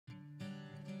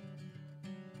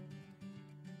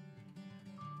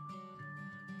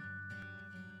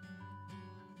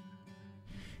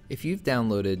If you've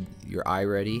downloaded your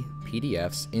iReady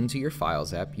PDFs into your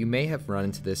Files app, you may have run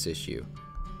into this issue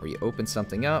where you open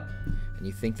something up and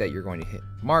you think that you're going to hit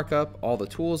markup, all the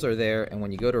tools are there, and when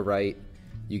you go to write,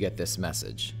 you get this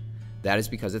message. That is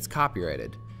because it's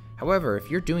copyrighted. However,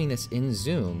 if you're doing this in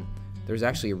Zoom, there's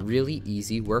actually a really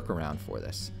easy workaround for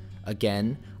this.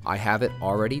 Again, I have it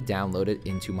already downloaded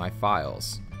into my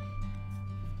files.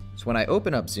 So when I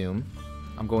open up Zoom,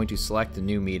 I'm going to select a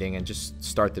new meeting and just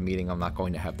start the meeting. I'm not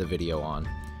going to have the video on.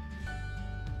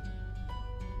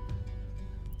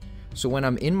 So when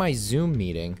I'm in my Zoom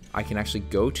meeting, I can actually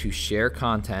go to share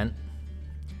content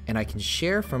and I can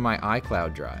share from my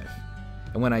iCloud drive.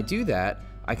 And when I do that,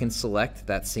 I can select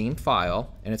that same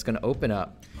file and it's going to open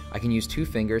up. I can use 2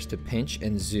 fingers to pinch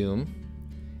and zoom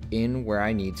in where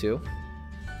I need to.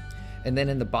 And then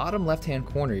in the bottom left-hand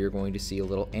corner, you're going to see a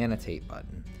little annotate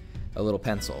button, a little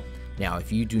pencil. Now,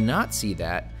 if you do not see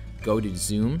that, go to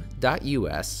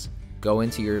zoom.us, go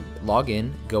into your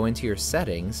login, go into your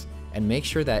settings, and make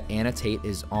sure that annotate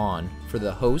is on for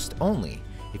the host only.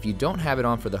 If you don't have it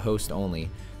on for the host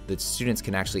only, the students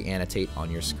can actually annotate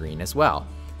on your screen as well.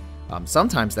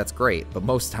 Sometimes that's great, but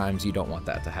most times you don't want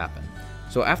that to happen.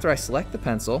 So after I select the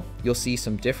pencil, you'll see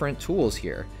some different tools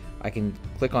here. I can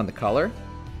click on the color,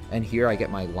 and here I get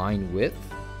my line width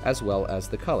as well as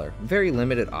the color. Very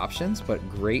limited options, but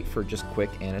great for just quick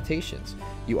annotations.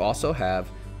 You also have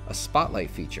a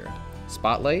spotlight feature.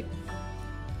 Spotlight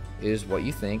is what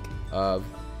you think of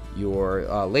your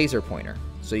laser pointer.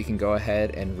 So you can go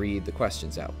ahead and read the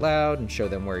questions out loud and show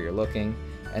them where you're looking,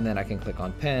 and then I can click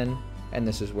on pen, and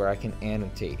this is where I can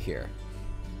annotate here.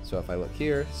 So if I look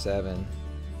here, 7,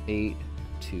 8,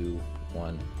 2,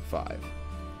 1, 5.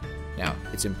 Now,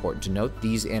 it's important to note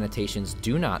these annotations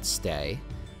do not stay.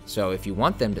 So if you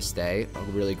want them to stay, a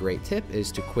really great tip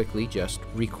is to quickly just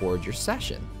record your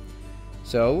session.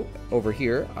 So over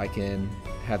here, I can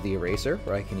have the eraser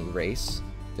where I can erase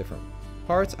different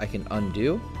parts. I can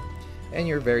undo, and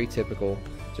your very typical,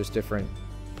 just different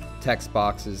text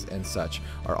boxes and such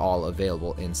are all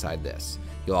available inside this.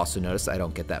 You'll also notice I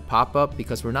don't get that pop-up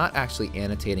because we're not actually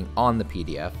annotating on the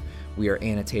PDF. We are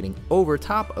annotating over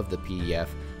top of the PDF,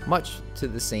 much to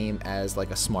the same as like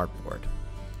a smartboard.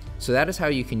 So that is how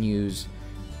you can use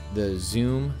the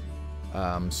Zoom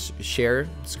share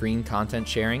screen content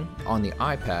sharing on the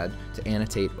iPad to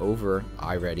annotate over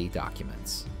iReady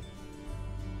documents.